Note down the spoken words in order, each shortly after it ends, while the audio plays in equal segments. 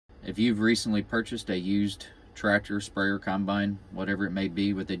If you've recently purchased a used tractor, sprayer, combine, whatever it may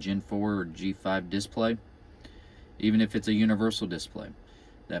be, with a Gen 4 or G5 display, even if it's a universal display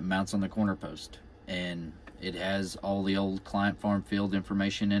that mounts on the corner post, and it has all the old client farm field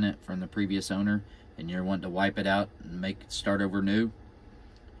information in it from the previous owner, and you're wanting to wipe it out and start over new,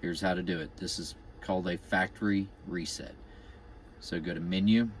 here's how to do it. This is called a factory reset. So go to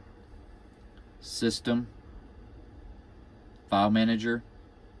Menu, System, File Manager,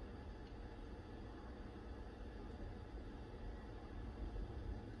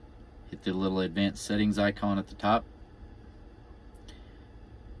 hit the little advanced settings icon at the top,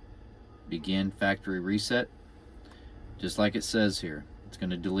 begin factory reset. Just like it says here, it's going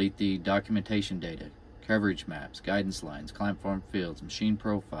to delete the documentation data, coverage maps, guidance lines, client farm fields, machine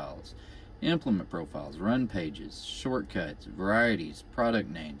profiles, implement profiles, run pages, shortcuts, varieties, product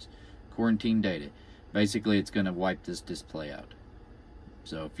names, quarantine data. Basically, it's going to wipe this display out.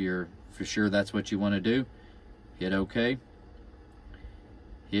 So if you're for sure that's what you want to do, hit OK,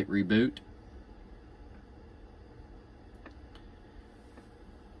 hit reboot.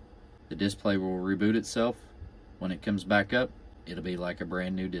 The display will reboot itself. When it comes back up, it'll be like a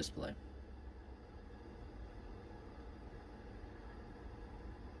brand new display.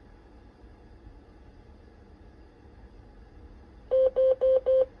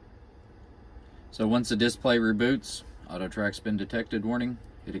 So once the display reboots, auto track's been detected warning,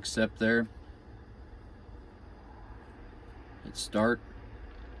 hit accept there, hit start,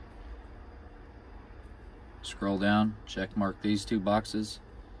 scroll down, check mark these two boxes,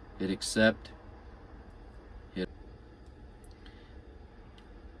 hit accept, hit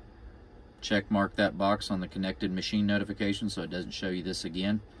check mark that box on the connected machine notification so it doesn't show you this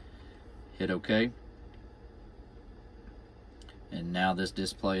again, hit OK, and now this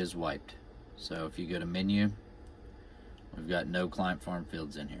display is wiped. So if you go to Menu, we've got no client farm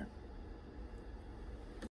fields in here.